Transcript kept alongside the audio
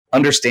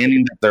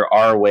understanding that there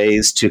are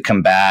ways to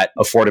combat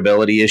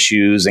affordability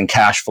issues and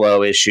cash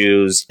flow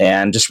issues,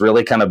 and just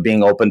really kind of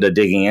being open to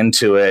digging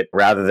into it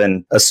rather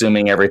than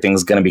assuming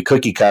everything's going to be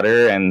cookie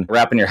cutter and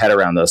wrapping your head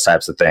around those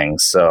types of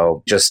things.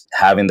 So just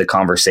having the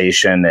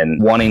conversation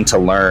and wanting to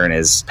learn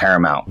is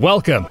paramount.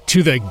 Welcome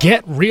to the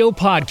Get Real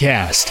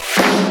Podcast,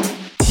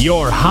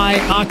 your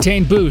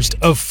high-octane boost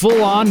of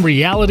full-on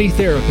reality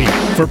therapy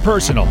for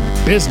personal,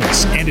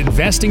 business, and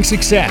investing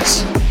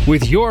success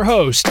with your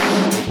host,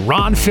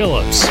 Ron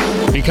Phillips,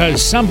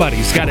 because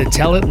somebody's got to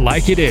tell it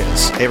like it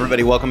is. Hey,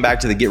 everybody. Welcome back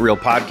to the Get Real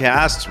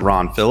Podcast.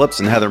 Ron Phillips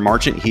and Heather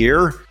Marchant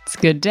here. It's a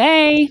good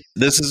day.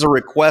 This is a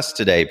request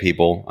today,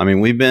 people. I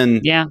mean,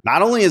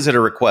 not only is it a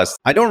request,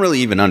 I don't really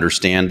even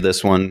understand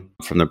this one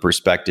from the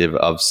perspective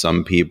of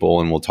some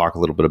people, and we'll talk a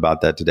little bit about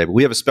that today. But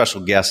we have a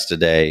special guest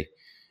today.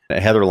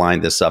 Heather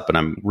lined this up, and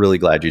I'm really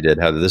glad you did,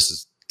 Heather. This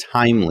is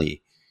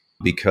timely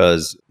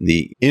because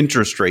the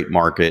interest rate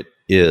market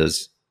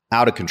is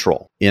out of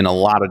control in a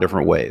lot of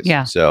different ways.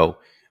 Yeah. So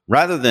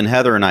rather than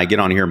Heather and I get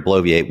on here and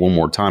bloviate one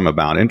more time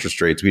about interest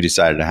rates, we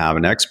decided to have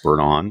an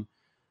expert on.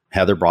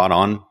 Heather brought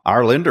on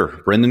our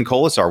lender, Brendan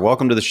Kolesar.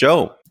 Welcome to the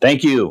show.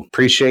 Thank you.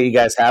 Appreciate you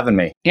guys having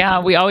me. Yeah,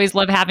 we always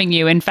love having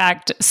you. In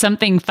fact,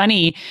 something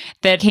funny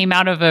that came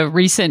out of a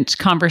recent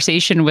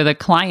conversation with a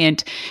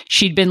client,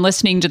 she'd been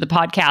listening to the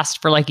podcast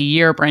for like a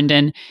year,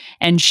 Brendan,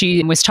 and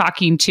she was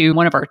talking to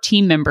one of our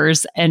team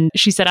members, and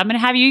she said, I'm going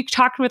to have you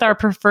talk with our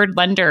preferred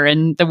lender.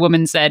 And the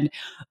woman said,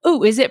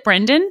 oh, is it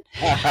Brendan?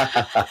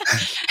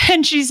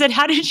 And she said,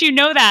 how did you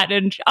know that?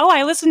 And,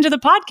 I listened to the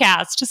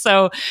podcast.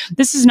 So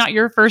this is not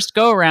your first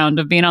go around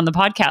of being on the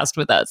podcast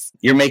with us.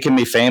 You're making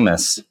me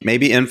famous.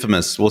 Maybe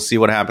infamous. We'll see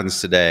what happens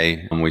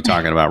today when we're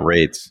talking about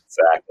rates.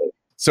 Exactly.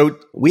 So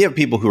we have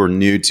people who are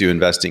new to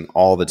investing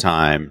all the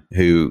time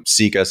who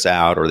seek us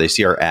out, or they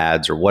see our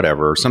ads or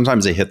whatever.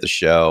 Sometimes they hit the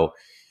show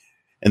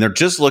and they're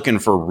just looking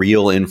for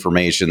real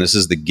information. This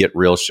is the Get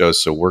Real show.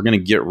 So we're going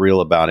to get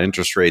real about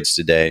interest rates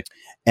today.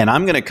 And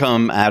I'm going to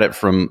come at it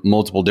from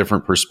multiple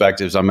different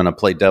perspectives. I'm going to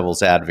play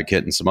devil's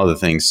advocate and some other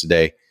things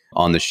today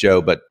on the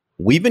show. But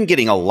we've been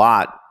getting a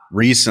lot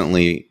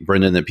recently,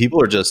 Brendan, that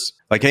people are just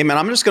like, hey, man,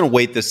 I'm just going to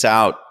wait this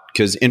out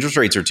because interest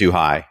rates are too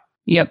high.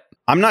 Yep.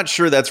 I'm not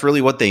sure that's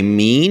really what they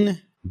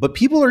mean, but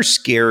people are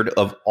scared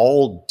of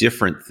all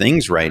different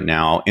things right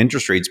now,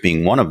 interest rates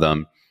being one of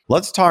them.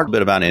 Let's talk a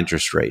bit about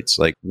interest rates.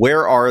 Like,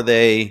 where are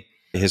they?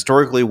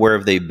 Historically, where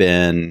have they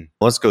been?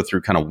 Let's go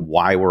through kind of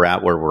why we're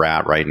at where we're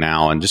at right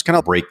now and just kind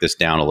of break this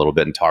down a little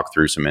bit and talk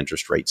through some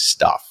interest rate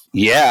stuff.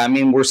 Yeah, I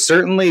mean, we're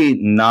certainly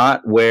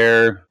not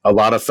where a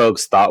lot of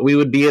folks thought we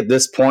would be at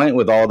this point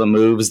with all the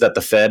moves that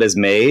the Fed has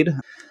made.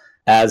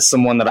 As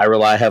someone that I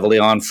rely heavily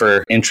on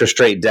for interest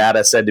rate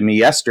data said to me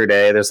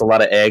yesterday, there's a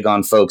lot of egg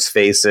on folks'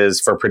 faces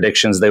for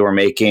predictions they were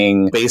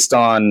making based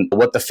on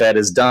what the Fed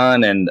has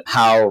done and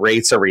how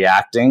rates are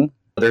reacting.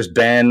 There's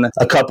been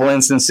a couple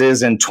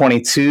instances in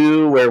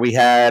 22 where we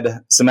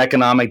had some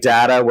economic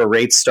data where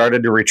rates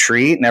started to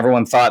retreat and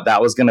everyone thought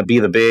that was going to be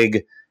the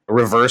big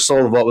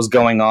reversal of what was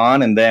going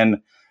on. And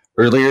then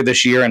earlier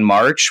this year in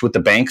March with the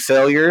bank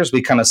failures,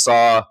 we kind of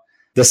saw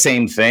the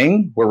same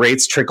thing where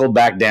rates trickled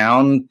back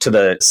down to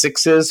the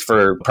sixes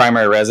for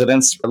primary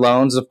residence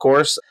loans, of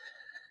course.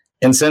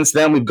 And since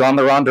then, we've gone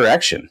the wrong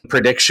direction.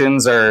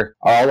 Predictions are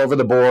all over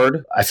the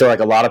board. I feel like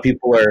a lot of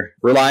people are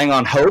relying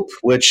on hope,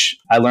 which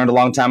I learned a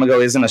long time ago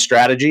isn't a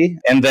strategy.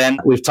 And then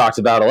we've talked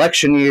about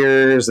election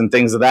years and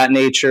things of that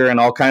nature and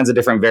all kinds of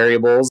different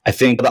variables. I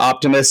think the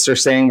optimists are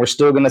saying we're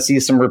still going to see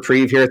some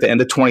reprieve here at the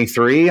end of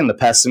 23, and the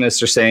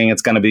pessimists are saying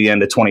it's going to be the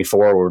end of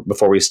 24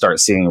 before we start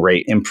seeing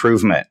rate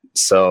improvement.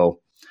 So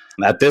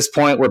at this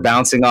point, we're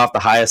bouncing off the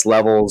highest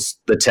levels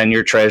the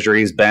 10-year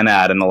Treasury's been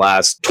at in the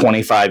last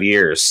 25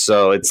 years.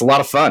 So it's a lot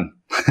of fun.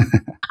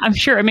 I'm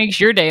sure it makes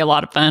your day a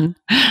lot of fun.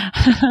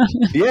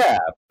 Yeah,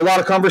 a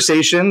lot of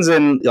conversations.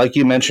 And like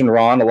you mentioned,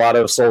 Ron, a lot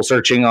of soul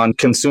searching on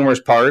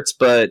consumers' parts.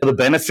 But the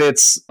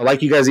benefits,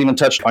 like you guys even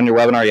touched on your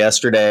webinar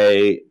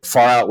yesterday,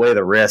 far outweigh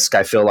the risk,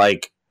 I feel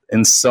like,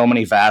 in so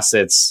many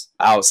facets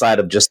outside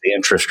of just the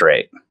interest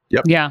rate.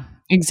 Yep. Yeah,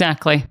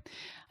 exactly.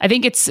 I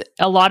think it's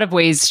a lot of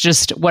ways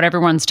just what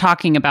everyone's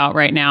talking about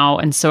right now.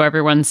 And so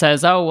everyone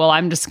says, oh, well,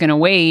 I'm just going to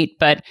wait.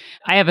 But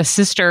I have a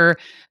sister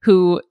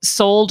who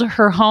sold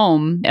her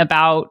home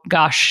about,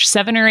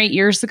 7 or 8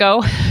 years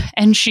ago.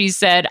 And she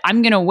said,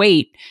 I'm going to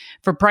wait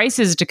for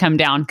prices to come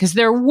down because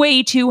they're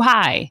way too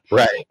high.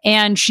 Right.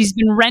 And she's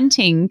been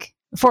renting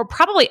for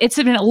it's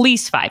been at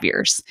least 5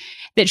 years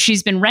that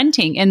she's been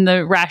renting. And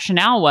the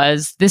rationale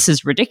was, this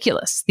is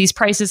ridiculous. These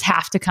prices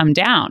have to come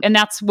down. And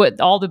that's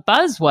what all the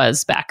buzz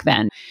was back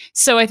then.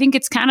 So I think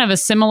it's kind of a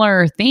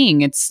similar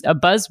thing. It's a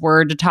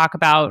buzzword to talk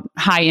about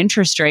high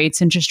interest rates.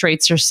 Interest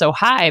rates are so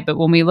high. But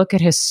when we look at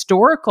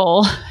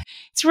historical,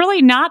 it's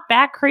really not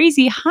that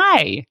crazy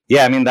high.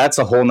 Yeah, I mean, that's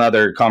a whole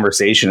nother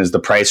conversation is the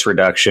price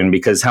reduction,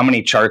 because how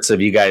many charts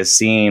have you guys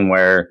seen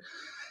where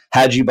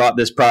had you bought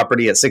this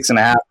property at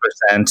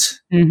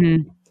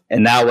 6.5%,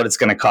 And now what it's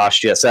going to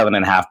cost you at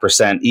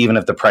 7.5%, even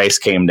if the price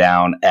came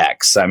down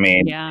X. I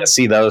mean, I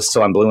see those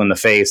till I'm blue in the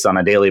face on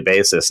a daily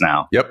basis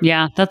now. Yep.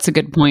 Yeah, that's a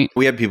good point.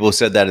 We had people who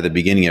said that at the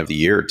beginning of the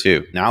year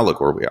too. Now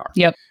look where we are.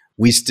 Yep.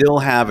 We still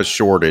have a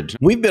shortage.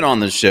 We've been on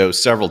the show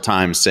several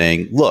times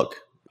saying, look,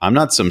 I'm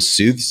not some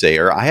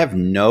soothsayer. I have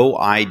no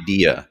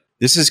idea.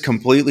 This is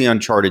completely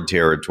uncharted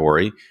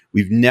territory.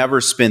 We've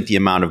never spent the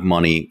amount of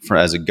money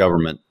as a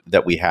government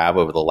that we have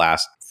over the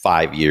last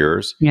 5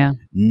 years. Yeah.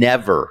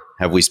 Never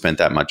have we spent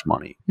that much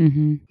money.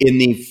 Mm-hmm. In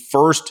the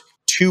first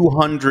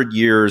 200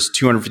 years,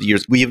 250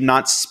 years, we have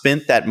not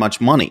spent that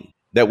much money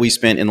that we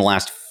spent in the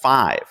last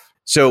 5.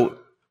 So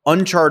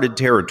uncharted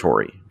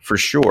territory for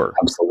sure.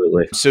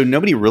 Absolutely. So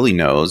nobody really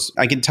knows.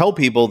 I can tell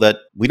people that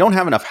we don't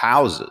have enough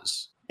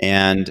houses.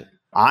 And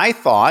I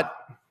thought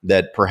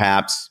that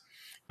perhaps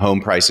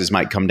home prices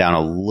might come down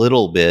a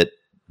little bit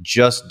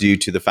just due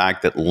to the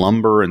fact that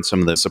lumber and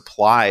some of the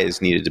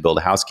supplies needed to build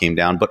a house came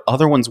down, but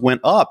other ones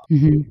went up.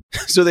 Mm-hmm.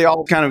 So they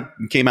all kind of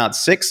came out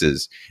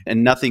 6s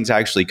and nothing's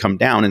actually come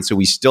down. And so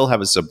we still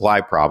have a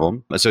supply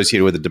problem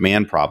associated with a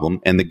demand problem.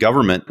 And the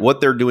government,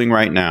 what they're doing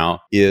right now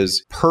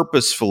is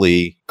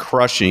purposefully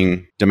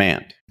crushing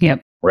demand.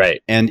 Yep.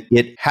 Right. And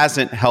it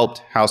hasn't helped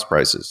house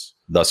prices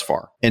thus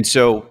far. And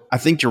so I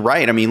think you're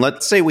right. I mean,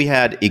 let's say we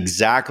had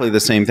exactly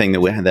the same thing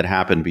that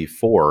happened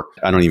before.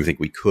 I don't even think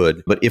we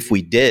could. But if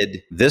we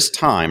did this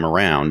time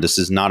around, this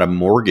is not a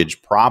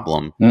mortgage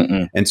problem.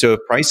 Mm-mm. And so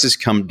if prices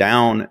come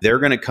down, they're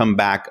going to come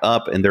back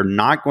up and they're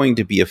not going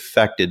to be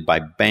affected by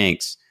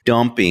banks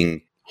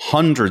dumping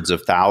hundreds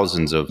of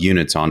thousands of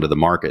units onto the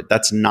market.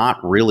 That's not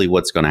really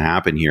what's going to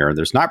happen here.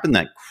 There's not been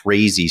that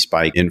crazy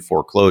spike in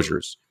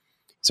foreclosures.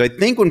 So I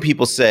think when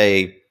people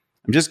say,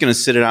 I'm just going to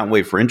sit it out and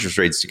wait for interest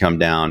rates to come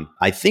down,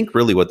 I think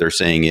really what they're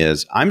saying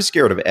is, I'm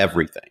scared of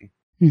everything.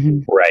 Mm-hmm.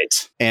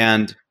 Right.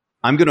 And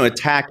I'm going to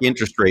attack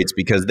interest rates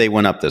because they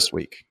went up this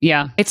week.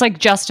 Yeah. It's like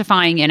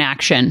justifying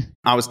inaction.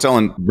 I was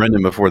telling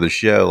Brendan before the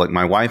show, like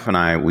my wife and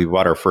I, we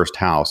bought our first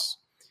house.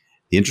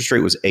 The interest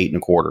rate was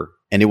 8.25%,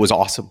 and it was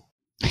awesome.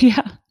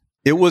 Yeah.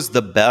 It was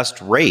the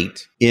best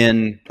rate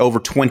in over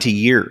 20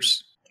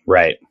 years.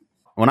 Right.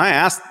 When I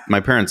asked my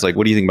parents, like,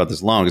 what do you think about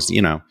this loan?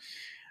 Because,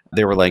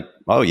 they were like,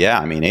 oh,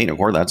 yeah, I mean,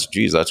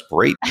 8.25%, that's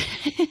great.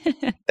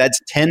 That's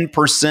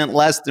 10%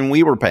 less than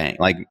we were paying.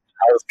 Like,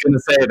 I was going to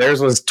say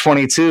theirs was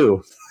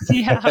 22.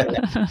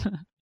 Yeah.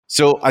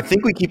 So I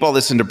think we keep all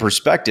this into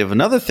perspective.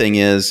 Another thing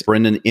is,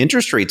 Brendan,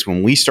 interest rates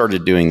when we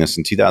started doing this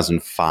in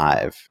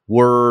 2005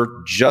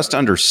 were just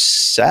under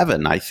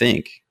 7, I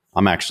think.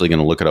 I'm actually going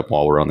to look it up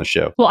while we're on the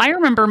show. Well, I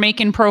remember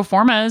making pro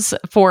formas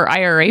for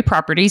IRA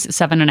properties at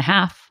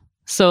 7.5.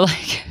 So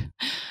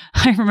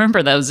I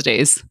remember those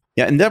days.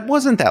 Yeah, and that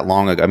wasn't that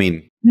long ago. I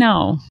mean,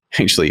 no,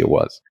 actually it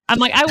was. I'm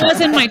like, I was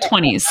in my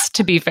 20s,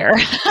 to be fair.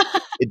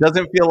 It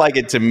doesn't feel like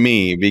it to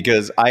me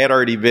because I had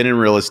already been in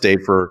real estate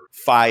for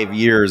 5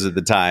 years at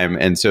the time.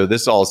 And so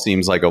this all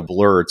seems like a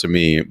blur to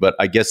me, but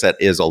I guess that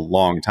is a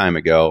long time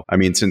ago. I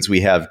mean, since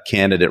we have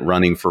candidate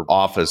running for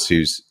office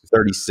who's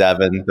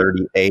 37,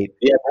 38.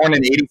 Yeah, born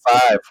in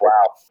 85. Wow.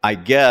 I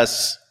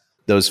guess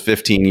those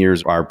 15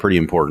 years are pretty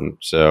important.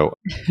 So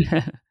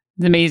it's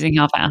amazing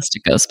how fast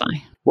it goes by.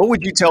 What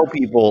would you tell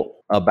people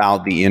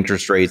about the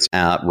interest rates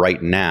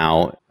right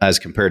now as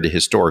compared to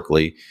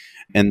historically?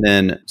 And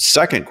then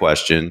second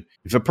question,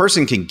 if a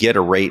person can get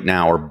a rate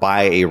now or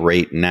buy a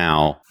rate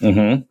now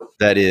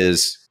that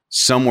is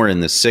somewhere in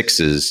the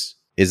 6s,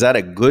 is that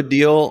a good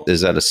deal?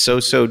 Is that a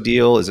so-so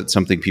deal? Is it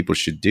something people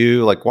should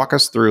do? Like, walk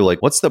us through,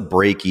 like, what's the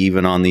break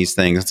even on these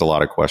things? That's a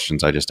lot of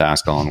questions I just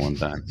asked all in one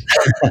time.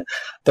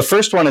 The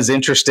first one is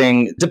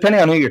interesting. Depending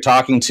on who you're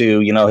talking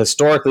to,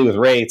 historically with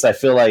rates, I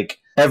feel like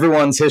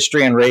everyone's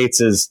history in rates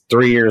is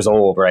 3 years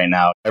old right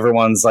now.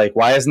 Everyone's like,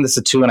 why isn't this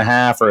a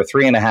 2.5 or a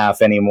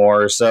 3.5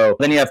 anymore? So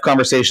then you have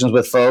conversations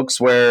with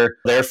folks where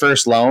their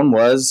first loan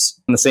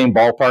was in the same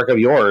ballpark of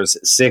yours,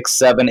 6,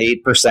 7,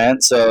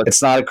 8%. So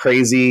it's not a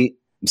crazy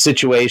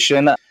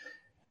situation.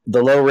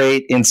 The low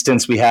rate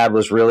instance we had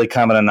was really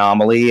kind of an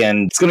anomaly,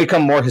 and it's going to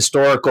become more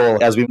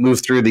historical as we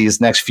move through these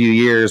next few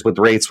years with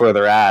rates where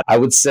they're at. I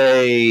would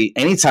say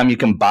anytime you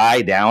can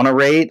buy down a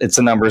rate, it's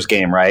a numbers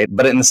game, right?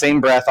 But in the same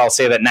breath, I'll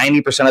say that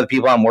 90% of the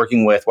people I'm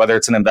working with, whether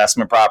it's an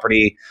investment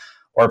property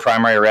or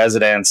primary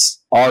residence,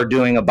 are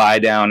doing a buy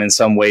down in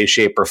some way,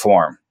 shape, or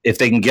form. If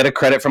they can get a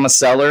credit from a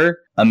seller,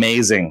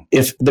 amazing.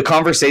 If the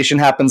conversation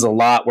happens a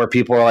lot where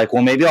people are like,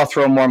 well, maybe I'll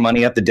throw more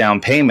money at the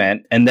down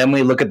payment. And then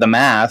we look at the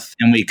math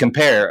and we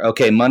compare,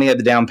 okay, money at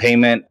the down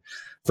payment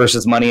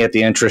versus money at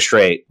the interest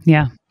rate.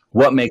 Yeah.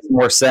 What makes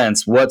more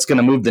sense? What's going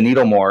to move the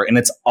needle more? And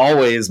it's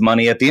always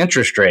money at the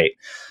interest rate.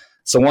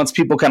 So once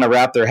people kind of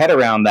wrap their head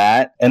around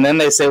that, and then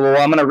they say,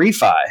 well, I'm going to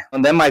refi.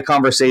 And then my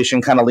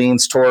conversation kind of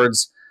leans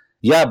towards,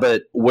 yeah,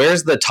 but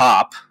where's the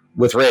top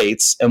with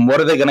rates and what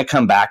are they going to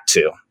come back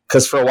to?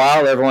 Because for a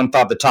while, everyone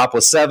thought the top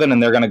was 7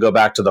 and they're going to go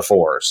back to the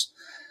 4s.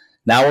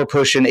 Now we're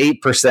pushing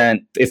 8%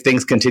 if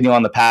things continue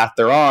on the path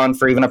they're on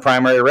for even a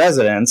primary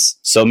residence.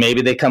 So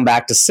maybe they come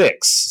back to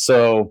 6.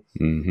 So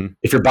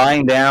if you're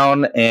buying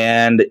down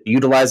and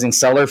utilizing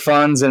seller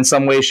funds in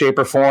some way, shape,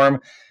 or form,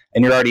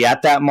 and you're already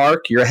at that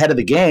mark, you're ahead of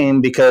the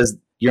game because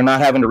you're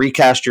not having to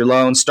recast your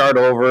loan, start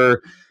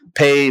over,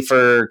 pay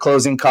for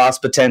closing costs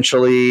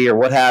potentially, or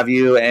what have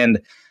you.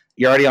 And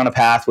you're already on a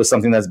path with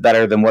something that's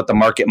better than what the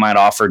market might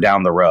offer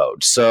down the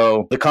road.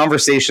 So the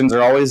conversations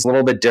are always a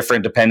little bit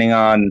different depending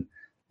on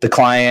the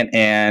client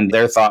and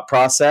their thought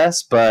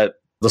process, but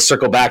they'll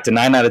circle back to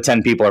 9 out of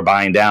 10 people are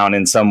buying down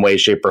in some way,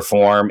 shape, or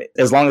form,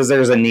 as long as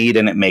there's a need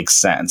and it makes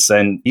sense.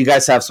 And you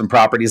guys have some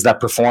properties that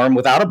perform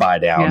without a buy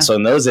down. Yeah. So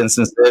in those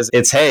instances,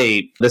 it's,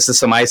 hey, this is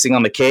some icing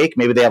on the cake.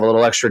 Maybe they have a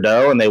little extra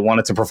dough and they want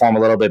it to perform a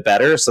little bit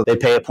better. So they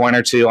pay a point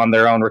or two on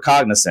their own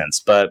recognizance.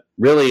 But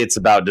really, it's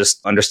about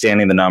just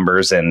understanding the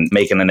numbers and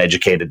making an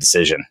educated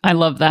decision. I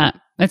love that.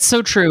 That's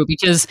so true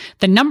because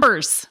the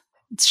numbers,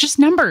 it's just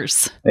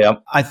numbers.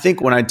 Yep. I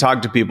think when I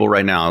talk to people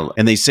right now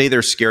and they say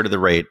they're scared of the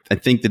rate, I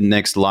think the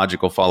next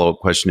logical follow-up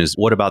question is,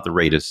 what about the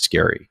rate is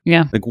scary?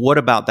 Yeah. Like, what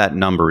about that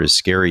number is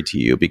scary to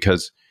you?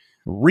 Because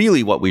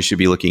really what we should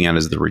be looking at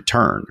is the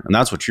return. And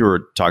that's what you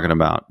were talking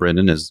about,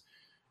 Brendan, is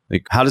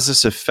like, how does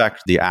this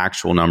affect the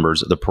actual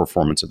numbers of the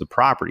performance of the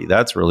property?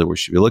 That's really what we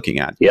should be looking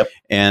at. Yep.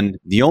 And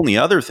the only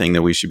other thing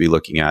that we should be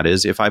looking at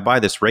is, if I buy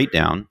this rate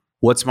down,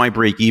 what's my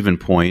break-even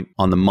point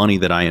on the money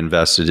that I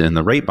invested in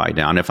the rate buy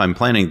down? If I'm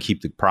planning to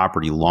keep the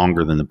property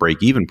longer than the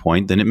break-even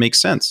point, then it makes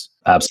sense.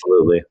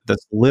 Absolutely.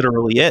 That's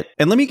literally it.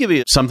 And let me give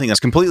you something that's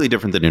completely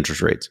different than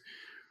interest rates.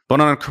 But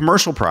on a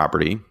commercial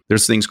property,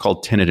 there's things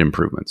called tenant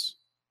improvements.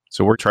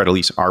 So we're trying to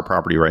lease our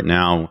property right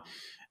now,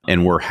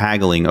 and we're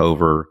haggling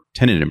over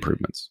tenant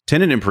improvements.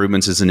 Tenant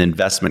improvements is an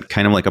investment,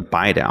 kind of like a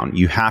buy down.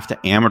 You have to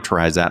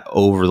amortize that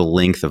over the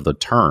length of the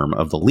term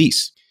of the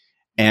lease.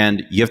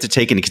 And you have to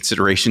take into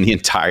consideration the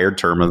entire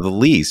term of the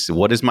lease.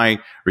 What is my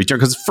return?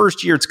 Because the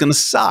first year, it's going to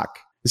suck.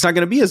 It's not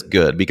going to be as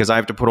good because I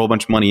have to put a whole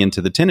bunch of money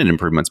into the tenant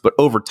improvements. But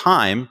over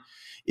time,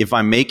 if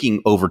I'm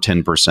making over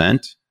 10%,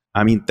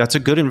 I mean, that's a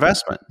good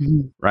investment,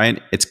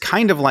 right? It's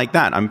kind of like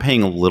that. I'm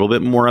paying a little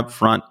bit more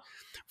upfront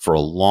for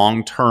a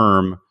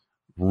long-term,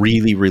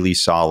 really, really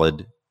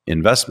solid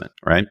investment,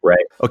 right?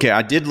 Right. Okay,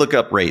 I did look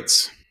up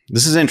rates.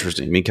 This is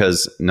interesting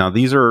because now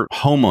these are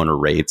homeowner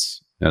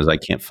rates, as I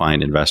can't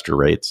find investor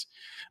rates.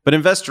 But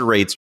investor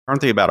rates,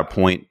 aren't they about a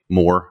point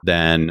more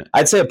than...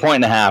 I'd say 1.5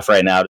 points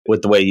right now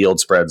with the way yield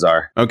spreads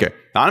are. Okay.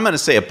 I'm going to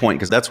say a point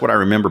because that's what I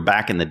remember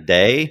back in the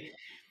day.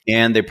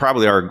 And they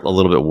probably are a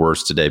little bit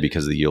worse today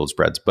because of the yield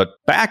spreads. But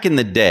back in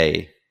the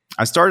day,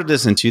 I started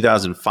this in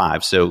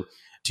 2005. So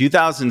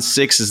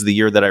 2006 is the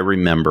year that I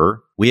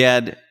remember. We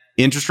had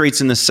interest rates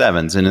in the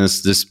 7s. And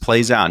this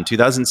plays out. In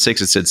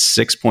 2006, it said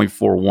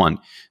 6.41.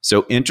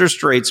 So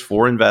interest rates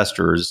for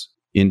investors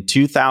in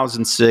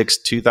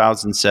 2006,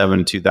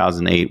 2007,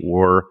 2008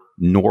 were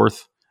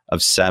north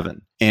of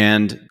 7.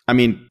 And I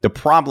mean, the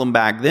problem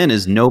back then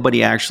is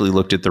nobody actually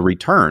looked at the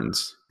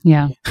returns.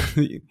 Yeah.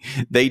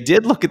 They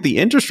did look at the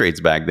interest rates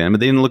back then,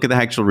 but they didn't look at the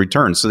actual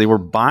returns. So they were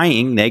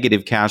buying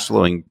negative cash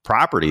flowing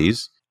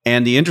properties,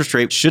 and the interest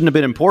rate shouldn't have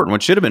been important.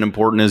 What should have been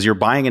important is you're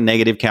buying a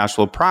negative cash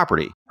flow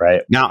property.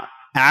 Right. Now,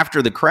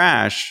 after the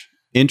crash,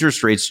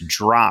 interest rates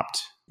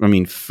dropped. I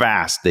mean,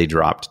 fast, they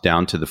dropped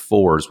down to the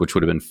 4s, which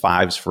would have been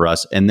 5s for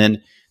us. And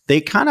then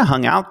they kind of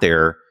hung out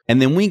there. And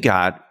then we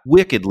got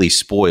wickedly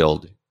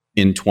spoiled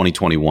in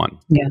 2021.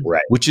 Yeah.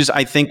 Right. Which is,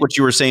 I think, what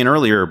you were saying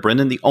earlier,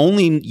 Brendan, the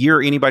only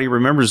year anybody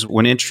remembers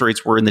when interest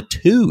rates were in the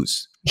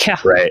 2s. Yeah.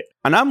 Right.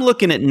 And I'm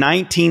looking at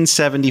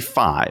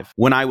 1975,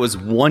 when I was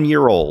 1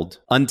 year old,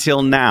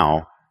 until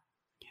now.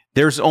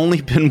 There's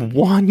only been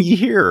 1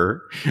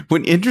 year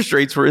when interest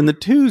rates were in the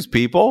 2s,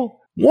 people.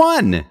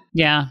 One.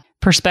 Yeah.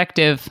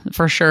 Perspective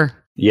for sure.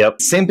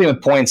 Yep. Same thing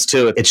with points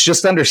too. It's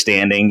just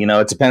understanding,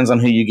 it depends on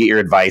who you get your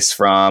advice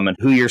from and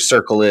who your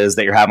circle is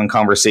that you're having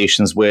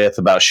conversations with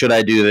about, should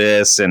I do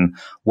this? And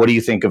what do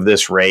you think of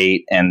this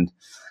rate? And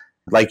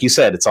like you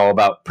said, it's all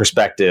about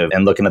perspective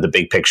and looking at the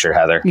big picture,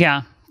 Heather.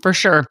 Yeah, for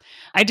sure.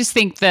 I just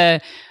think the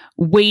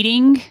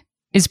waiting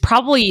is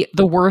probably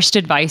the worst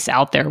advice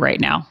out there right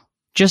now.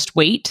 Just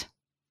wait.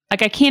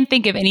 Like, I can't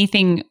think of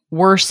anything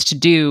worse to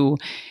do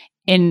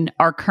in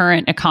our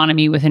current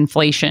economy with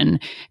inflation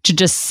to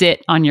just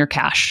sit on your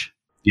cash.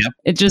 Yep.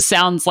 It just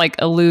sounds like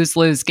a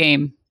lose-lose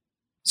game.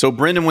 So,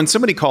 Brendan, when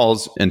somebody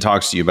calls and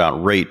talks to you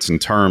about rates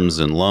and terms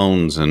and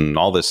loans and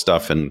all this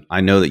stuff, and I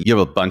know that you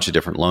have a bunch of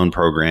different loan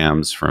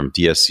programs from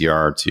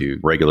DSCR to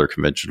regular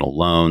conventional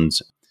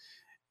loans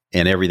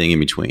and everything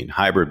in between,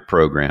 hybrid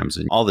programs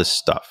and all this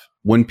stuff.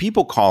 When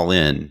people call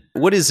in,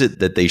 what is it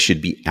that they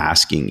should be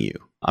asking you?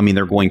 I mean,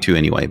 they're going to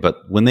anyway, but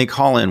when they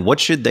call in, what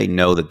should they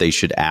know that they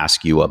should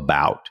ask you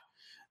about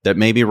that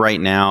maybe right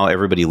now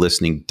everybody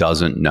listening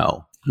doesn't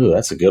know? Ooh,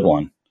 that's a good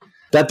one.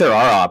 That there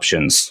are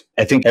options.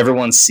 I think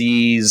everyone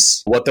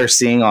sees what they're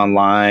seeing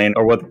online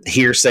or what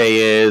hearsay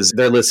is.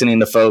 They're listening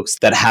to folks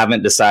that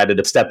haven't decided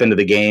to step into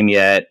the game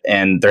yet,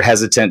 and they're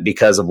hesitant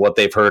because of what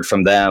they've heard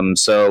from them.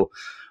 So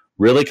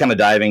really kind of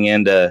diving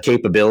into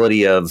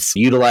capability of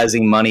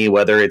utilizing money,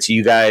 whether it's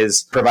you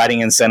guys providing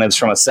incentives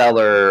from a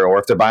seller or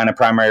if they're buying a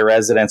primary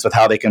residence, with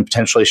how they can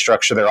potentially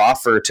structure their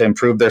offer to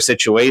improve their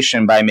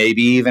situation by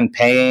maybe even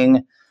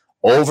paying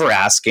over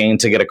asking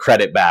to get a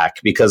credit back,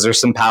 because there's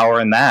some power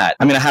in that.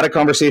 I mean, I had a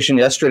conversation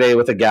yesterday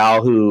with a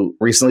gal who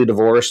recently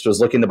divorced, was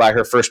looking to buy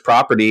her first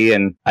property,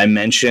 and I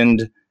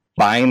mentioned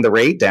buying the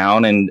rate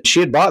down, and she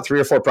had bought 3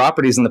 or 4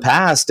 properties in the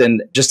past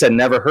and just had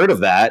never heard of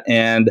that.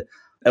 And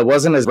it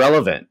wasn't as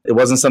relevant. It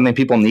wasn't something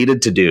people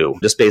needed to do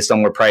just based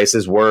on where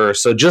prices were.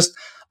 So just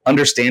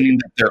understanding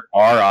that there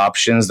are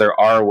options, there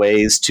are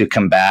ways to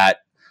combat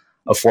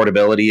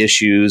affordability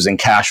issues and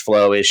cash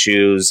flow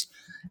issues,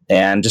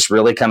 and just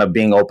really kind of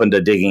being open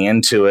to digging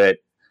into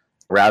it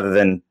rather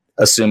than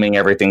assuming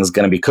everything's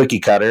going to be cookie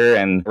cutter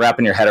and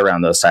wrapping your head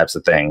around those types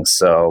of things.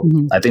 So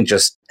I think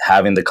just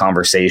having the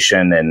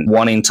conversation and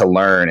wanting to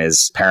learn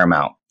is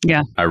paramount.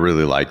 Yeah. I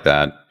really like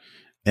that.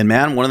 And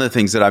man, one of the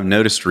things that I've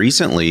noticed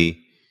recently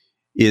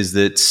is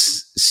that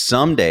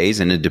some days,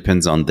 and it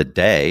depends on the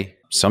day,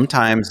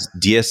 sometimes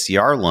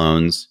DSCR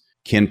loans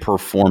can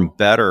perform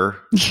better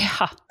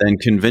than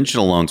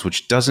conventional loans,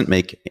 which doesn't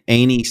make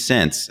any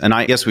sense. And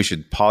I guess we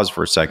should pause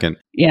for a second.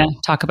 Yeah.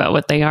 Talk about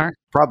what they are.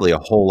 Probably a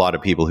whole lot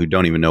of people who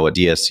don't even know what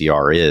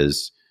DSCR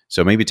is.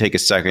 So maybe take a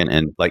second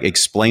and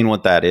explain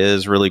what that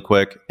is really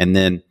quick, and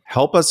then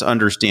help us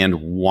understand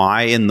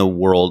why in the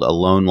world a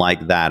loan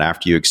like that,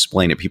 after you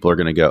explain it, people are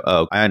going to go,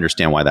 oh, I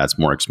understand why that's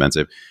more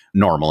expensive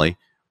normally.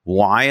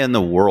 Why in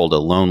the world a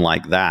loan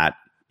like that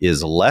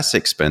is less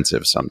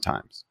expensive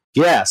sometimes?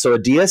 Yeah, so a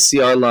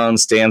DSCR loan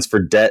stands for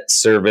debt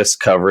service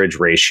coverage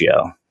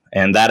ratio.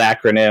 And that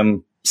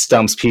acronym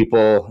stumps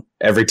people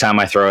every time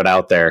I throw it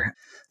out there.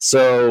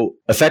 So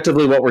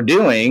effectively what we're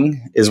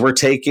doing is we're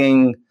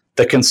taking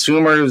the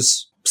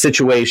consumer's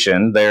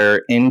situation,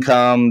 their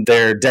income,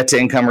 their debt to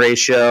income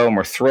ratio, and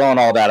we're throwing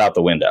all that out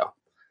the window.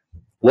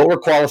 What we're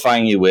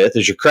qualifying you with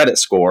is your credit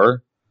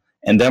score,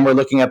 and then we're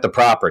looking at the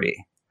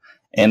property.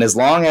 And as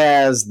long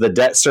as the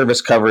debt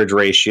service coverage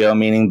ratio,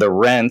 meaning the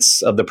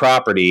rents of the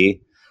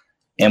property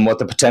and what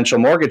the potential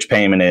mortgage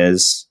payment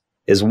is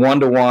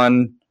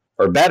 1-to-1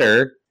 or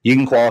better, you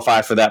can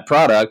qualify for that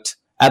product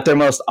at their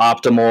most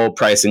optimal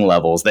pricing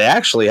levels. They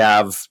actually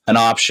have an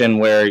option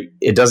where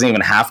it doesn't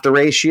even have to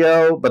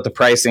ratio, but the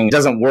pricing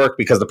doesn't work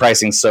because the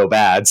pricing's so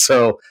bad.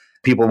 So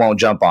people won't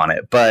jump on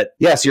it. But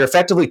yes, you're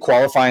effectively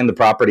qualifying the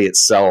property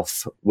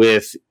itself,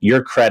 with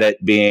your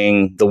credit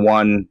being the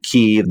one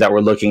key that we're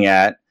looking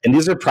at. And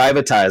these are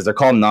privatized. They're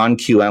called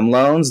non-QM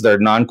loans. They're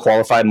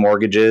non-qualified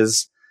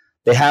mortgages.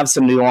 They have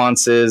some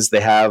nuances.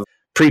 They have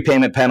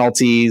prepayment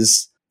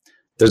penalties.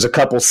 There's a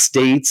couple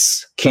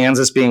states,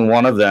 Kansas being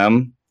one of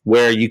them,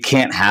 where you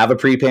can't have a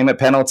prepayment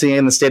penalty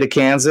in the state of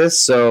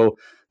Kansas. So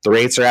the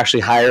rates are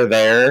actually higher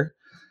there.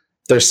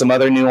 There's some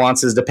other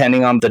nuances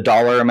depending on the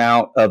dollar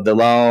amount of the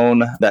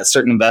loan that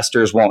certain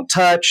investors won't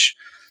touch.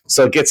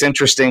 So it gets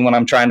interesting when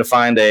I'm trying to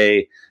find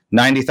a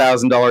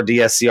 $90,000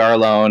 DSCR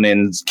loan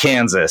in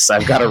Kansas.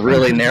 I've got to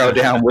really narrow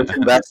down which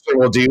investor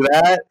will do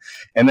that,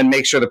 and then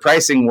make sure the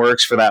pricing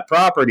works for that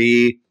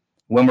property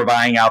when we're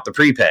buying out the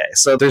prepay.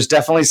 So there's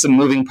definitely some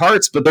moving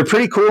parts, but they're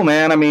pretty cool,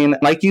 man. I mean,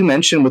 like you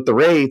mentioned with the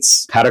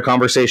rates, had a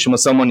conversation with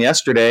someone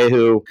yesterday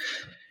who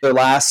their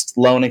last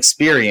loan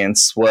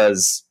experience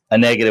was a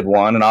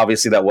 -1. And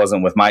obviously that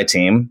wasn't with my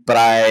team, but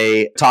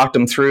I talked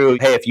them through,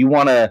 hey, if you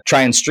want to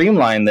try and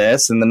streamline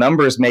this and the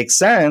numbers make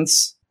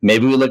sense,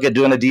 maybe we look at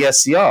doing a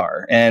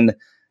DSCR. And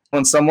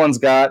when someone's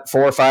got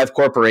 4 or 5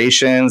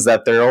 corporations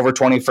that they're over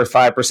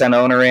 25%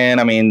 owner in,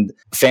 I mean,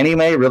 Fannie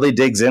Mae really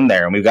digs in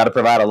there, and we've got to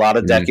provide a lot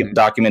of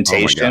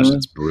documentation. Oh my gosh,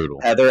 it's brutal.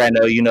 Heather, I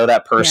know you know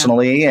that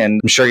personally,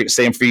 and I'm sure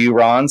same for you,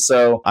 Ron.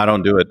 So I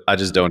don't do it. I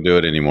just don't do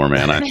it anymore,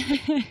 man.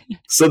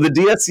 So the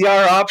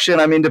DSCR option,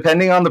 I mean,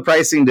 depending on the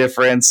pricing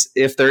difference,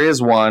 if there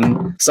is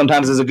one,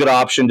 sometimes is a good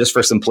option just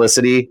for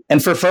simplicity.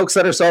 And for folks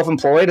that are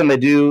self-employed and they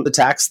do the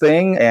tax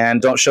thing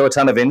and don't show a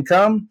ton of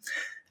income,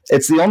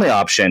 it's the only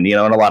option, in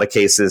a lot of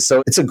cases.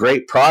 So it's a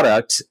great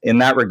product in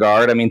that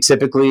regard. I mean,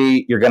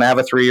 typically you're going to have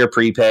a 3-year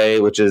prepay,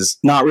 which is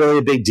not really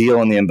a big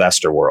deal in the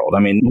investor world. I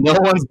mean, no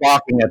one's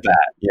balking at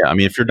that. Yeah. I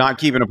mean, if you're not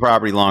keeping a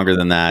property longer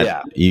than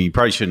that, you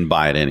probably shouldn't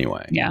buy it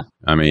anyway. Yeah.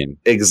 I mean,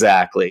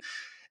 exactly.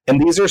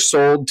 And these are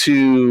sold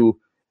to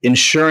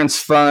insurance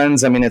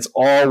funds. I mean, it's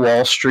all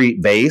Wall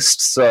Street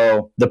based.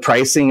 So the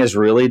pricing is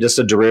really just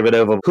a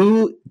derivative of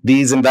who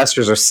these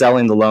investors are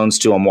selling the loans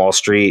to on Wall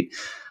Street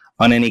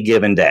on any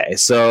given day.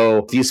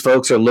 So these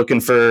folks are looking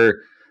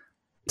for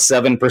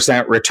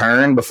 7%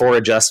 return before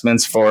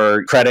adjustments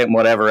for credit and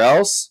whatever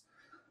else.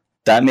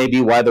 That may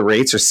be why the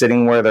rates are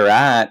sitting where they're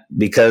at,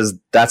 because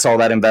that's all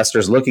that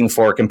investor's looking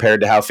for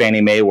compared to how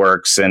Fannie Mae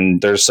works.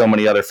 And there's so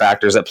many other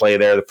factors at play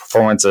there, the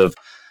performance of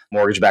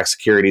mortgage-backed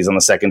securities on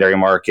the secondary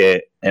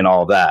market and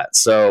all that.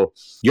 So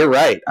you're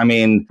right. I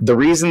mean, the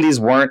reason these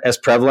weren't as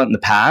prevalent in the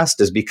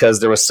past is because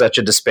there was such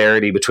a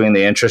disparity between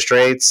the interest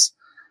rates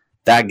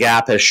that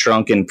gap has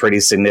shrunken pretty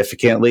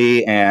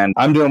significantly, and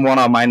I'm doing one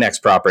on my next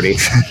property.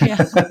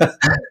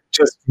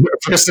 Just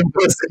for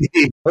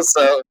simplicity.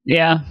 So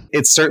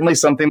it's certainly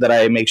something that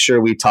I make sure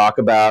we talk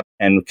about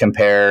and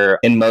compare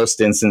in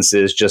most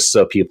instances, just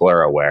so people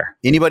are aware.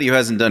 Anybody who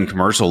hasn't done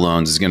commercial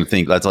loans is going to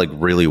think that's like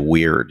really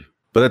weird,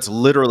 but that's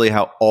literally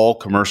how all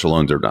commercial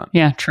loans are done.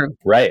 Yeah, true.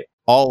 Right.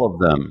 All of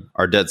them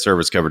are debt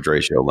service coverage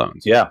ratio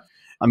loans. Yeah.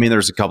 I mean,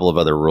 there's a couple of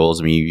other rules.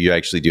 I mean, you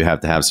actually do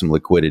have to have some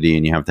liquidity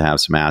and you have to have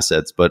some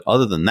assets. But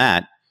other than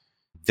that,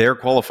 they're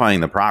qualifying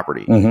the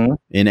property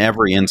in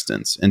every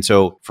instance. And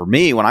so for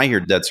me, when I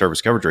hear debt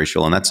service coverage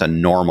ratio loan, that's a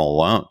normal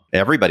loan.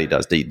 Everybody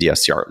does the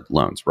DSCR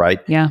loans, right?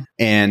 Yeah.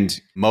 And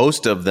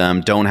most of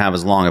them don't have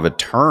as long of a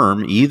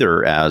term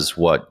either as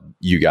what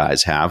you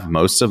guys have.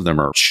 Most of them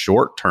are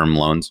short-term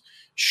loans,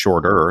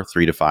 shorter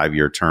 3 to 5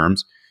 year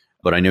terms.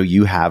 But I know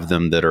you have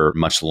them that are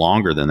much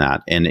longer than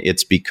that. And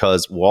it's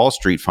because Wall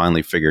Street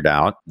finally figured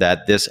out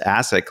that this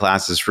asset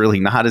class is really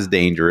not as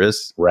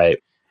dangerous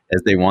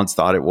as they once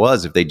thought it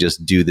was. If they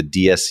just do the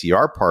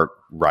DSCR part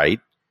right,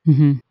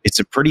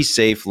 it's a pretty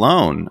safe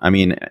loan. I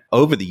mean,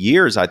 over the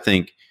years, I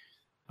think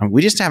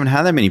we just haven't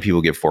had that many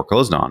people get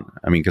foreclosed on.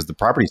 I mean, because the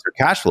properties are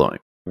cash flowing.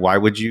 Why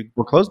would you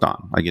foreclosed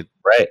on?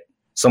 Right.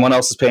 Someone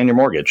else is paying your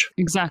mortgage.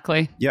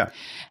 Exactly. Yeah.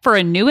 For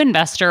a new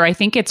investor, I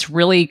think it's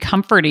really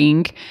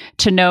comforting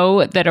to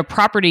know that a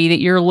property that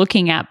you're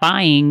looking at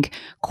buying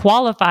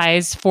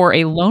qualifies for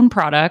a loan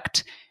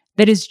product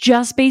that is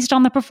just based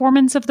on the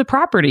performance of the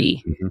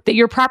property. That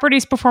your property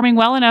is performing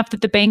well enough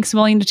that the bank's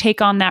willing to take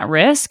on that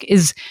risk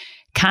is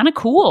kind of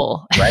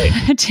cool. Right.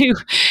 To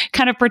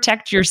kind of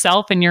protect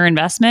yourself and your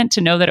investment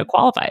to know that it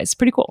qualifies.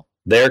 Pretty cool.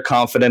 They're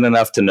confident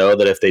enough to know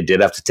that if they did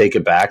have to take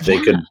it back, they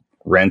could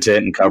rent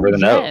it and cover the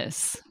note.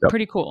 Yes.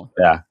 Pretty cool.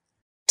 Yeah.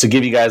 To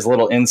give you guys a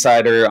little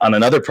insider on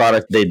another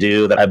product they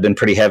do that I've been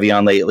pretty heavy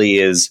on lately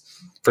is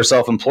for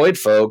self-employed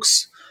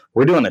folks,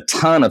 we're doing a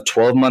ton of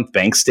 12-month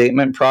bank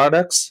statement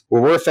products where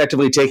we're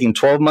effectively taking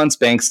 12 months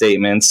bank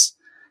statements.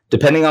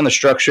 Depending on the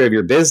structure of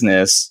your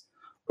business,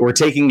 we're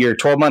taking your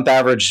 12-month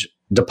average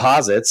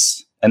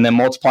deposits and then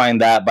multiplying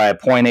that by a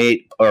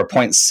 0.8 or a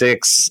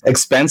 0.6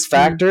 expense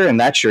factor, and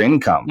that's your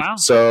income. Wow.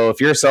 So if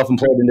you're a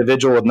self-employed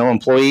individual with no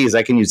employees,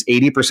 I can use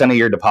 80% of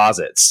your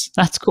deposits.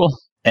 That's cool.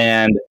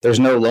 And there's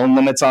no loan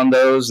limits on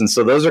those. And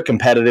so those are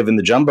competitive in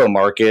the jumbo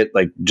market,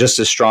 like just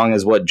as strong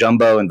as what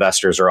jumbo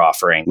investors are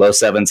offering, low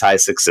 7s, high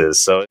 6s.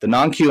 So the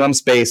non-QM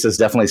space has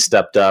definitely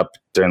stepped up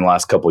during the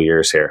last couple of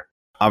years here.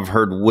 I've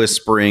heard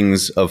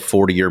whisperings of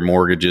 40-year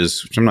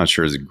mortgages, which I'm not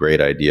sure is a great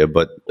idea,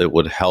 but it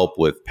would help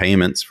with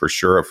payments for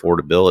sure,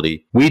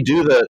 affordability. We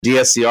do the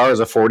DSCR as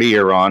a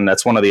 40-year on.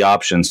 That's one of the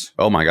options.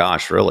 Oh my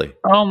gosh, really?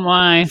 Oh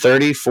my.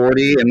 30,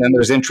 40, and then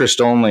there's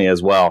interest only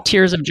as well.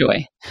 Tears of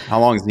joy.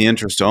 How long is the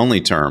interest only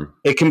term?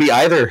 It can be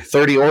either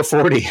 30 or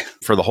 40.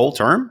 For the whole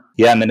term?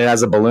 Yeah, and then it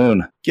has a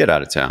balloon. Get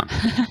out of town.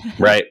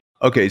 Right.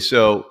 Okay,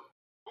 so,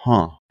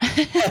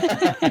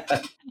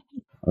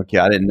 Okay,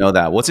 I didn't know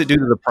that. What's it do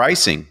to the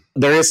pricing?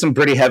 There is some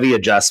pretty heavy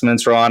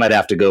adjustments, Ron. I'd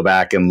have to go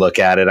back and look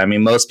at it. I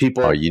mean, most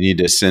people... Oh, you need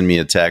to send me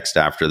a text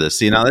after this.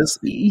 See, now this...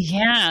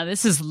 Yeah,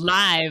 this is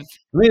live.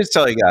 Let me just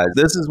tell you guys,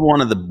 this is one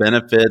of the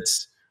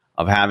benefits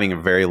of having a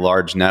very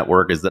large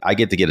network is that I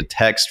get to get a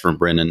text from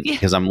Brendan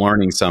because I'm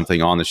learning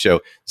something on the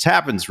show. This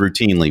happens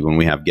routinely when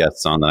we have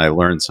guests on that I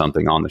learn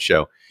something on the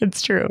show.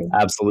 It's true.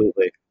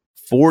 Absolutely.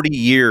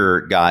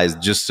 40-year, guys,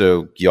 just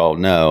so y'all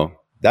know,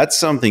 that's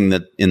something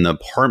that in the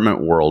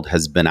apartment world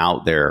has been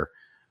out there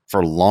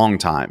for a long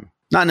time.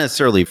 Not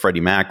necessarily Freddie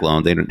Mac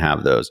loan, they didn't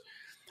have those,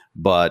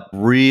 but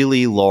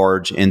really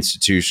large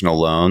institutional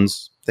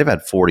loans, they've had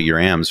 40-year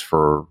AMs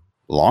for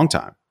a long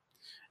time.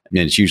 I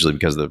mean, it's usually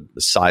because the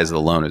size of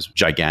the loan is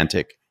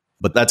gigantic,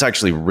 but that's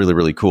actually really,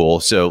 really cool.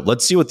 So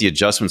let's see what the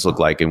adjustments look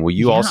like. And will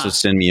you also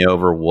send me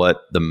over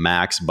what the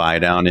max buy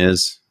down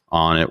is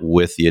on it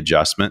with the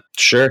adjustment?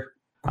 Sure.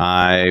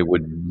 I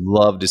would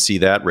love to see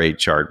that rate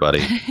chart, buddy.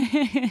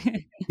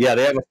 Yeah,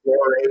 they have a floor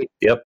rate.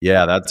 Yep.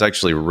 Yeah, that's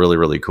actually really,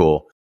 really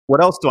cool.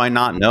 What else do I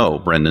not know,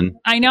 Brendan?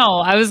 I know.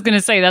 I was going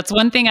to say, that's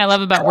one thing I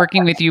love about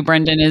working with you,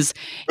 Brendan, is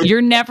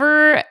you're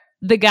never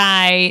the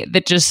guy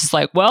that just is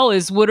like, well,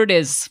 is what it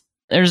is.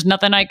 There's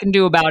nothing I can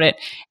do about it.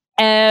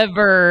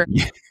 Ever.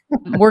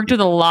 Worked with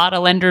a lot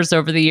of lenders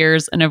over the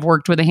years, and I've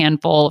worked with a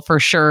handful for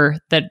sure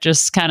that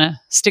just kind of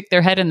stick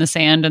their head in the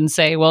sand and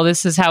say, well,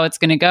 this is how it's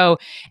going to go.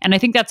 And I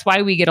think that's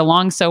why we get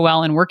along so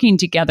well in working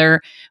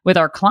together with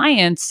our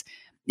clients,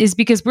 is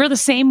because we're the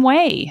same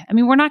way. I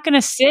mean, we're not going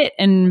to sit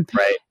and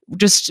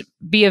just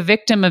be a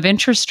victim of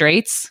interest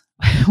rates.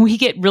 We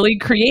get really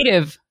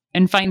creative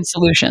and find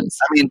solutions.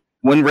 I mean,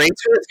 when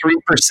rates are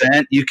at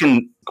 3%, you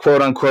can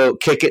quote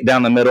unquote kick it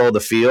down the middle of the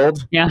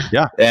field. Yeah.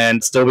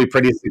 And still be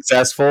pretty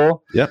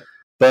successful. Yep.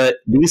 But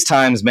these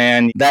times,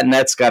 man, that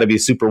net's got to be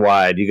super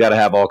wide. You got to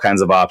have all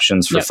kinds of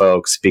options for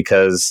folks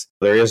because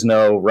there is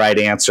no right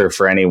answer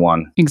for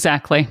anyone.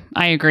 Exactly.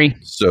 I agree.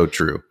 So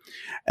true.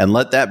 And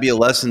let that be a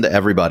lesson to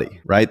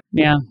everybody, right?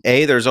 Yeah.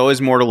 A, there's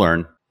always more to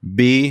learn.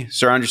 B,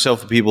 surround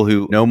yourself with people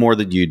who know more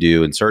than you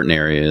do in certain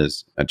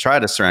areas, and try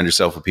to surround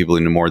yourself with people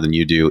who know more than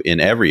you do in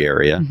every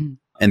area. Mm-hmm.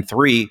 And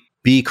 3,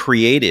 be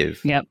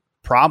creative. Yep.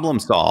 Problem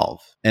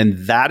solve. And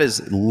that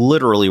is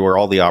literally where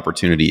all the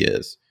opportunity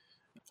is.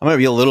 I might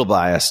be a little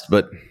biased,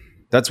 but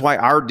that's why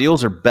our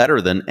deals are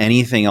better than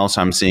anything else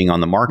I'm seeing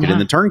on the market in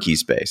the turnkey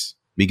space.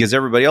 Because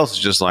everybody else is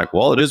just like,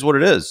 well, it is what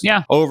it is.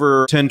 Yeah.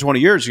 Over 10, 20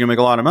 years, you're going to make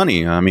a lot of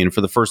money. I mean, for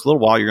the first little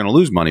while, you're going to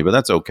lose money, but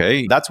that's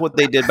okay. That's what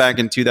they did back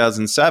in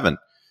 2007.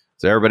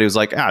 So everybody was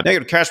like,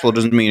 negative cash flow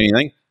doesn't mean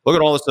anything. Look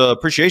at all this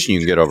appreciation you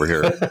can get over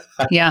here.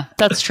 Yeah,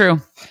 that's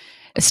true.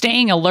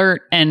 Staying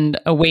alert and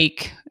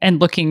awake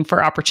and looking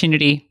for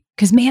opportunity.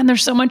 Because, man,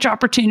 there's so much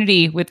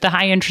opportunity with the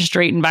high interest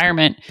rate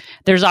environment.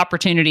 There's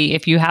opportunity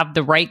if you have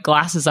the right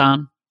glasses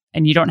on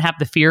and you don't have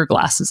the fear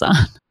glasses on.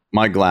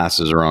 My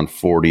glasses are on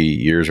 40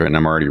 years right now.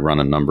 I'm already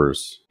running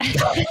numbers.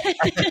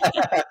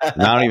 I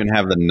don't even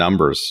have the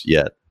numbers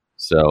yet.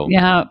 So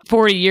yeah,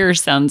 40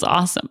 years sounds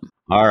awesome.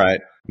 All right.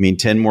 I mean,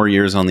 10 more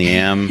years on the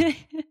AM.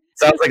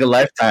 Sounds like a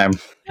lifetime.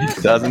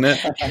 Doesn't it?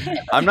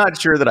 I'm not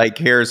sure that I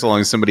care so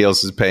long as somebody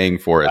else is paying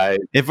for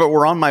it. If it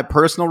were on my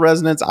personal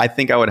residence, I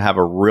think I would have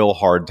a real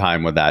hard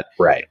time with that.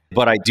 Right.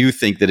 But I do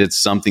think that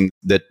it's something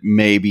that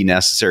may be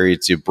necessary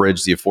to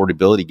bridge the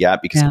affordability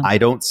gap because I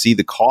don't see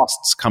the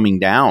costs coming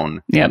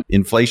down. Yep.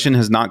 Inflation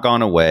has not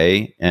gone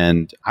away.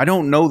 And I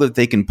don't know that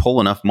they can pull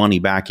enough money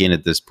back in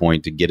at this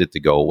point to get it to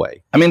go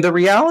away. I mean, the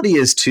reality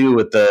is too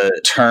with the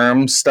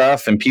term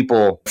stuff and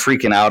people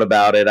freaking out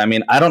about it. I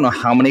mean, I don't know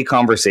how many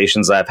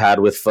conversations I've had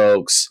with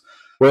folks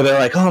where they're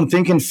like, oh, I'm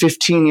thinking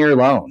 15-year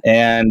loan.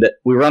 And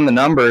we run the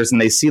numbers and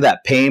they see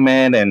that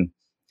payment and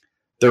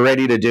they're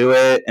ready to do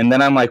it. And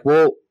then I'm like,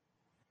 well,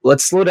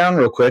 let's slow down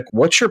real quick.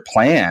 What's your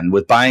plan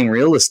with buying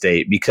real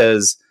estate?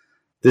 Because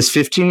this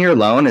 15-year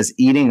loan is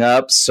eating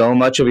up so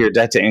much of your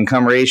debt to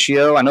income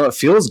ratio. I know it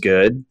feels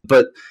good,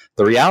 but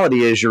the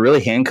reality is you're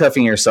really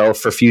handcuffing yourself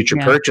for future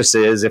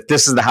purchases. If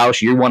this is the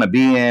house you want to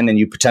be in and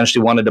you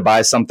potentially wanted to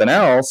buy something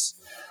else,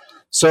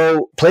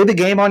 so play the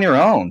game on your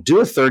own.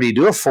 Do a 30,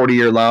 do a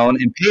 40-year loan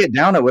and pay it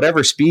down at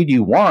whatever speed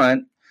you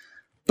want,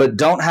 but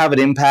don't have it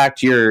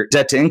impact your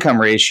debt to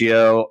income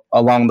ratio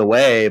along the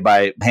way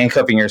by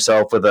handcuffing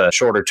yourself with a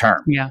shorter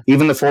term. Yeah.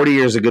 Even the 40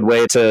 years is a good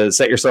way to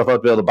set yourself up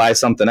to be able to buy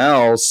something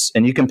else,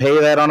 and you can pay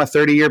that on a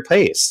 30-year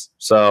pace.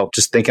 So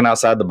just thinking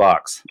outside the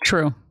box.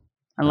 True.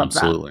 I love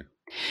Absolutely. that.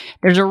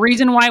 There's a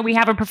reason why we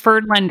have a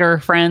preferred lender,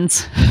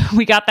 friends.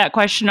 We got that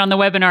question on the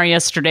webinar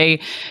yesterday.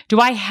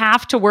 Do I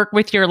have to work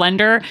with your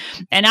lender?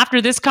 And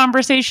after this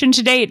conversation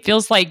today, it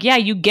feels like, yeah,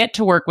 you get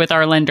to work with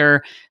our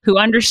lender who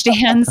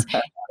understands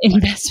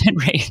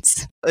investment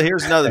rates.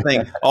 Here's another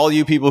thing. All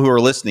you people who are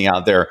listening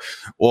out there,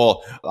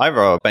 well, I have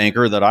a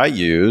banker that I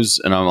use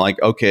and I'm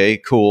like, okay,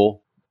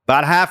 cool.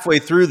 About halfway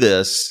through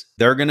this,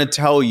 they're going to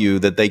tell you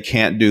that they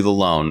can't do the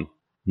loan.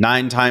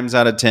 9 times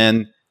out of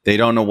 10, they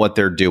don't know what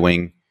they're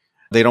doing.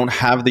 They don't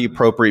have the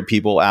appropriate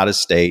people out of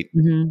state.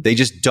 Mm-hmm. They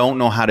just don't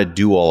know how to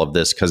do all of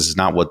this because it's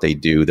not what they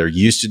do. They're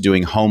used to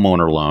doing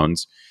homeowner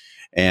loans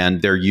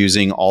and they're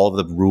using all of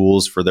the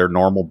rules for their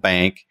normal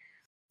bank.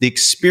 The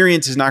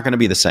experience is not going to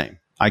be the same.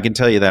 I can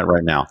tell you that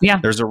right now. Yeah.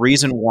 There's a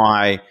reason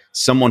why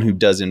someone who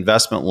does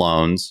investment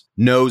loans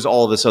knows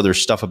all of this other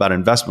stuff about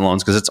investment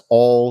loans because it's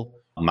all,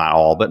 not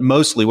all, but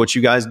mostly what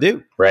you guys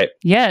do. Right.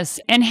 Yes.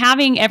 And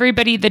having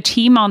everybody, the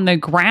team on the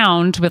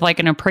ground with like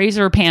an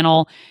appraiser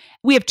panel.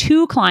 We have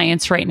 2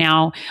 clients right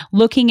now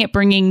looking at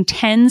bringing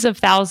tens of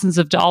thousands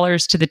of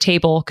dollars to the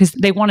table because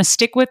they want to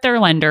stick with their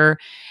lender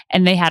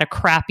and they had a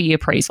crappy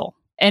appraisal.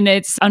 And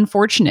it's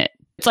unfortunate.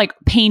 It's like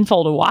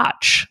painful to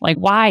watch. Like,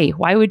 why?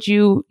 Why would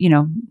you,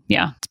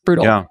 it's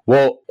brutal. Yeah.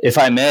 Well, if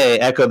I may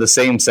echo the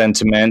same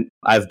sentiment,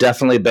 I've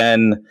definitely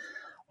been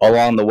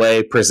along the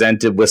way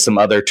presented with some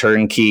other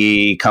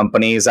turnkey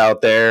companies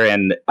out there.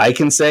 And I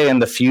can say in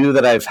the few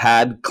that I've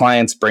had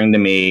clients bring to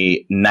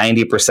me,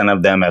 90%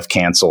 of them have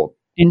canceled.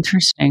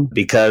 Interesting.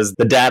 Because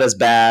the data's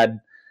bad.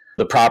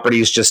 The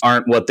properties just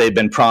aren't what they've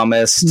been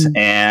promised. Mm.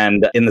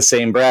 And in the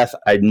same breath,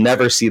 I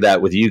never see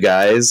that with you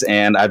guys.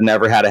 And I've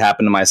never had it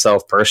happen to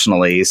myself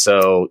personally.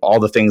 So all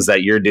the things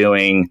that you're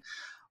doing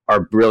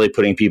are really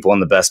putting people in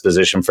the best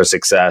position for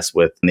success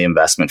with the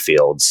investment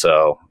field.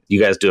 So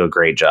you guys do a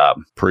great job.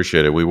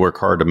 Appreciate it. We work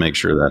hard to make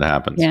sure that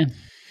happens. Yeah.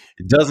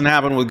 It doesn't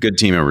happen with good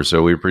team members,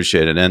 so we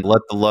appreciate it. And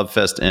let the Love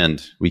Fest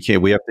end. We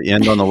have to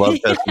end on the Love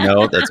Fest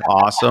note. That's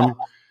awesome.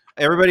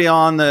 Everybody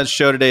on the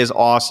show today is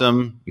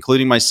awesome,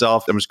 including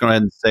myself. I'm just going to go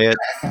ahead and say it.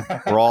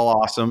 We're all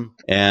awesome.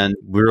 And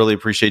we really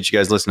appreciate you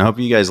guys listening. I hope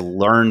you guys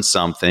learned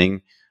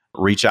something.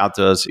 Reach out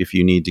to us if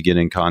you need to get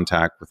in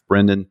contact with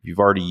Brendan. If you've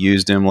already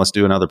used him, let's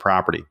do another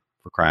property,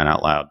 for crying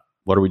out loud.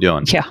 What are we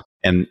doing? Yeah.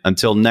 And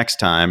until next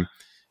time,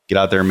 get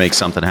out there and make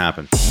something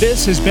happen.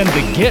 This has been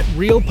the Get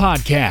Real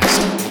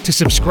Podcast. To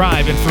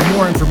subscribe and for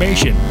more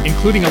information,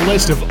 including a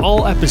list of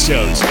all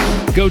episodes,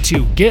 go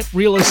to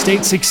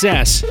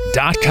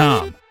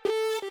getrealestatesuccess.com.